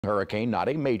Hurricane, not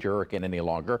a major hurricane any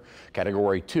longer.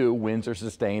 Category 2 winds are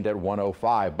sustained at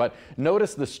 105. But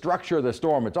notice the structure of the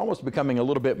storm. It's almost becoming a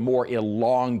little bit more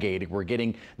elongated. We're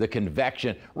getting the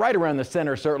convection right around the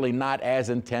center, certainly not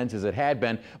as intense as it had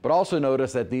been. But also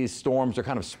notice that these storms are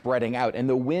kind of spreading out and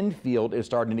the wind field is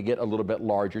starting to get a little bit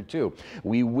larger too.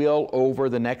 We will, over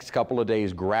the next couple of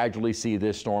days, gradually see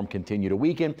this storm continue to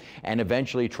weaken and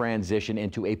eventually transition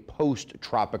into a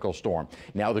post-tropical storm.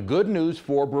 Now, the good news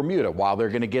for Bermuda, while they're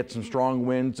going to get some strong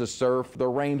winds, the surf, the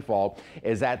rainfall,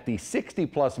 is that the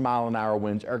 60+ mile-an-hour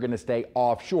winds are going to stay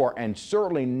offshore and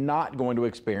certainly not going to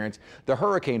experience the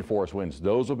hurricane force winds.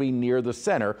 Those will be near the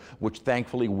center, which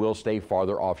thankfully will stay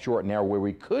farther offshore. Now, where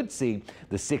we could see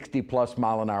the 60+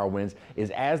 mile-an-hour winds is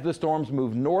as the storm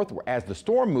moves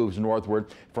northward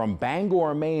from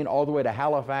Bangor, Maine, all the way to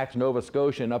Halifax, Nova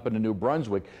Scotia, and up into New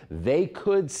Brunswick. They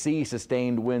could see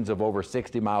sustained winds of over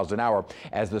 60 miles an hour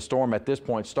as the storm at this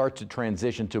point starts to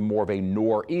transition to more of a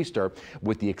nor'easter,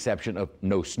 with the exception of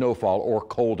no snowfall or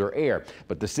colder air.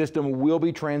 But the system will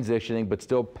be transitioning, but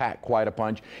still pack quite a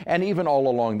punch. And even all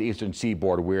along the eastern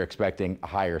seaboard, we're expecting a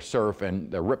higher surf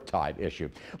and the riptide issue.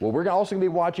 What we're also going to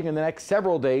be watching in the next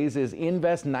several days is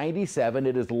Invest 97.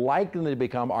 It is likely to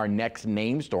become our next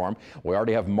name storm. We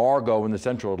already have Margot in the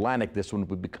central Atlantic. This one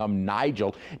would become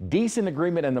Nigel. Decent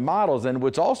agreement in the models. And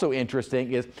what's also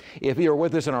interesting is, if you were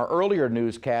with us in our earlier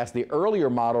newscast, the earlier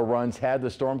model runs had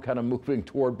the storm kind of moving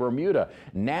toward Bermuda.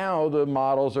 Now the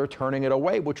models are turning it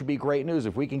away, which would be great news.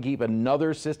 If we can keep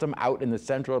another system out in the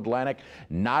central Atlantic,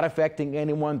 not affecting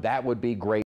anyone, that would be great.